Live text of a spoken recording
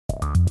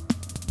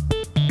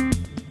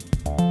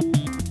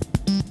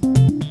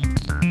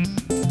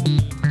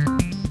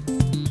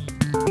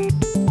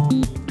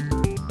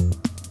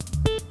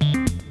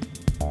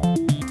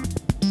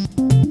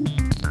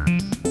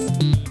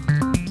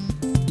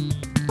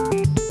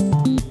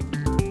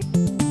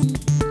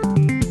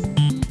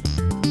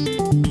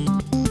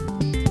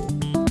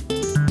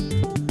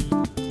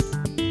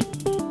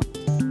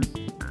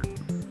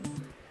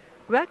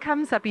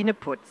welcome Sabine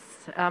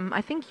Putz.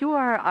 I think you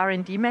are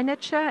R&D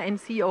Manager and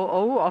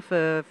COO of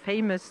a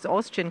famous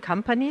Austrian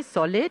company,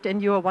 Solid,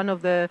 and you are one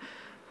of the,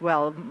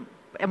 well,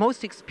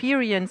 most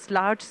experienced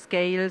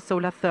large-scale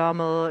solar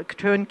thermal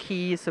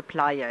turnkey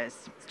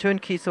suppliers,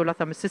 turnkey solar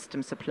thermal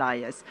system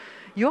suppliers.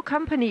 Your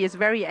company is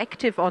very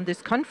active on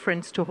this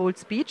conference to hold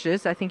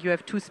speeches. I think you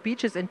have 2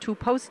 speeches and 2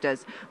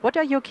 posters. What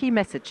are your key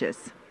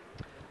messages?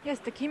 Yes,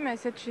 the key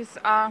messages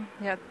are,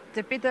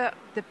 the bigger,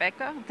 the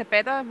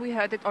better. We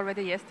heard it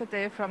already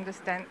yesterday from the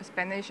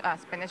Spanish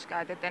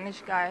guy, the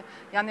Danish guy,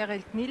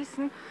 Jan-Erik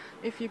Nielsen.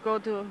 If you go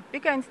to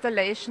bigger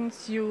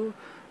installations, you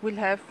will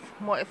have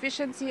more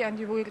efficiency and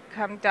you will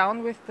come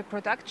down with the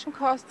production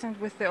costs and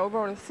with the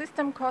overall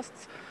system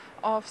costs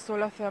of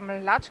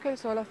large-scale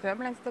solar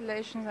thermal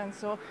installations. And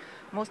so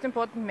most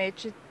important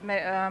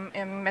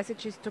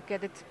message is to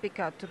get it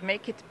bigger, to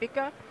make it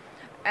bigger.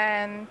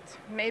 And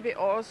maybe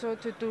also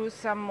to do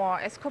some more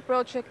ESCO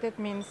project, that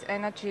means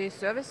energy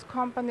service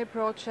company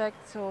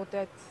project, so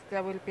that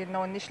there will be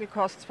no initial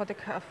costs for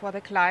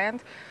the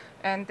client.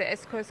 And the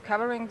ESCO is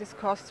covering these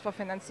costs for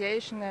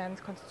financiation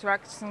and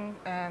construction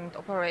and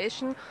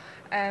operation.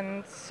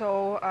 And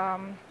so,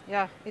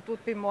 it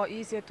would be more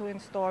easier to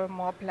install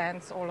more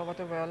plants all over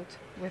the world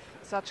with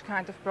such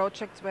kind of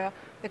projects where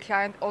the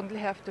client only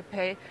have to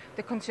pay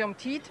the consumed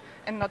heat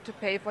and not to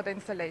pay for the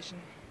installation.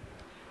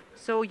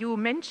 So you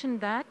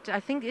mentioned that. I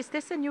think, is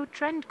this a new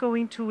trend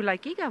going to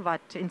like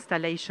gigawatt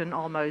installation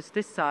almost,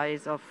 this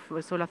size of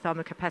solar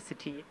thermal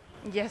capacity?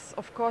 Yes,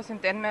 of course. In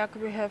Denmark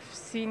we have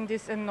seen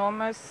this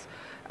enormous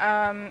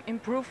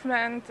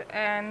improvement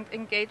and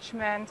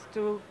engagement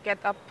to get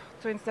up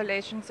to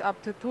installations up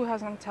to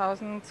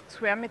 200,000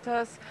 square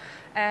meters.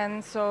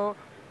 And so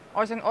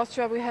also in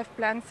Austria we have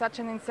planned such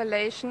an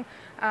installation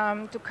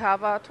to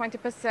cover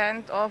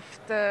 20% of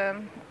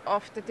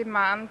the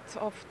demand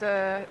of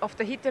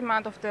the heat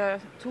demand of the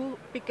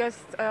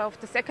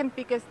second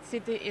biggest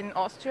city in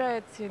Austria.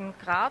 It's in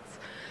Graz,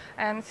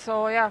 and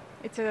so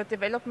it's a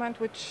development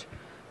which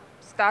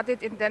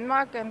started in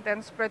Denmark and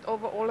then spread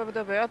all over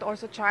the world.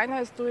 Also China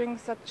is doing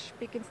such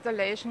big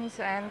installations,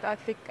 and I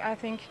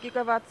think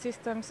gigawatt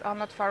systems are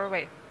not far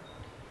away.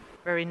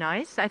 Very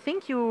nice. I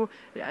think you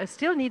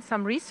still need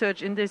some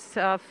research in this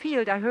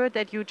field. I heard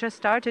that you just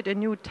started a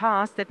new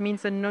task, that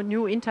means a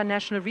new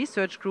international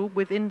research group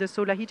within the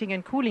solar heating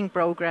and cooling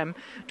program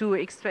to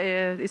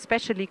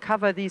especially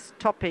cover these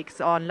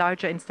topics on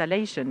larger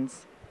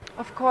installations.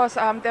 Of course,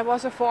 there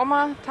was a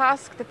former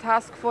task, the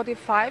task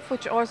 45,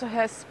 which also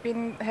has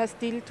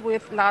dealt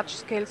with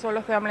large-scale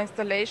solar thermal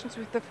installations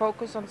with the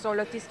focus on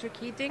solar district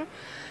heating.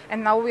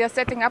 And now we are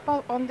setting up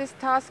on this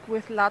task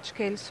with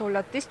large-scale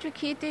solar district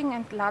heating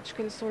and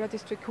large-scale solar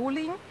district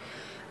cooling.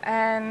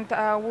 And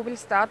we will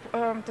start,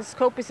 the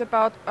scope is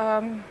about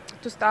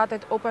to start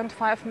at 0.5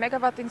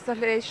 megawatt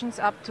installations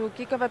up to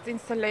gigawatt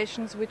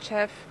installations, which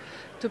have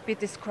to be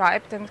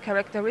described and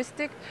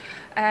characteristic.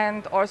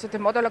 And also the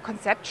modular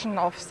conception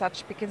of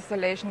such big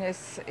installation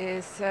is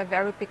a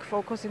very big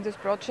focus in this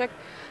project.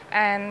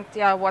 And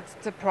what's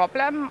the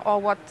problem or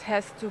what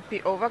has to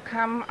be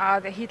overcome are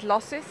the heat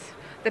losses.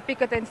 The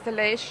bigger the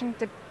installation,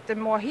 the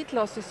more heat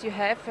losses you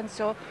have, and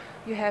so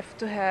you have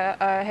to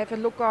have a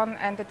look on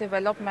and the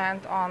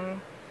development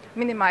on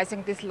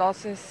minimizing these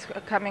losses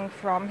coming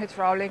from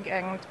hydraulic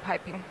and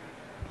piping.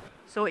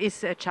 So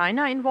is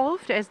China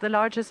involved as the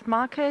largest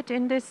market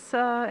in this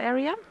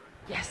area?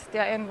 Yes, they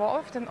are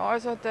involved, and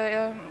also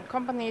the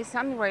company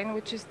Sunrain,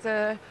 which is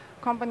the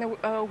company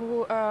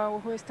who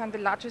has done the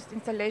largest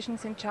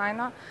installations in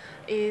China,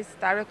 is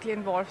directly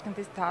involved in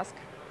this task.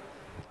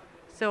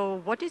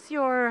 So what is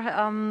your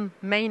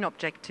main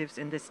objectives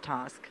in this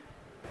task?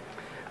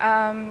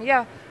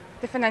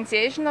 The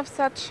financiation of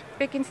such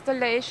big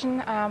installation,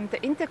 the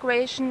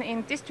integration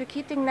in district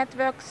heating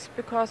networks,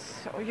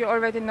 because you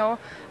already know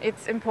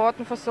it's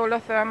important for solar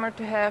thermal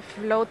to have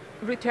low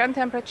return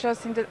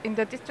temperatures in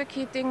the district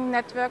heating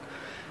network,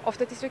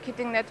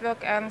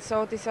 and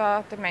so these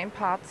are the main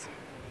parts.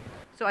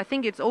 So I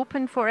think it's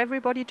open for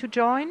everybody to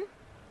join?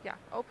 Yeah,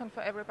 open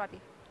for everybody.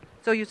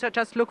 So you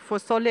just look for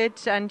Solid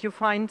and you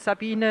find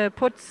Sabine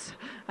Putz,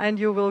 and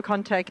you will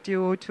contact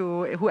you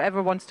to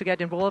whoever wants to get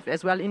involved,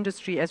 as well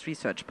industry as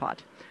research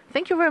part.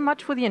 Thank you very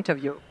much for the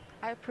interview.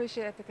 I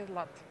appreciate it a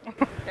lot.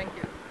 Thank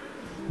you.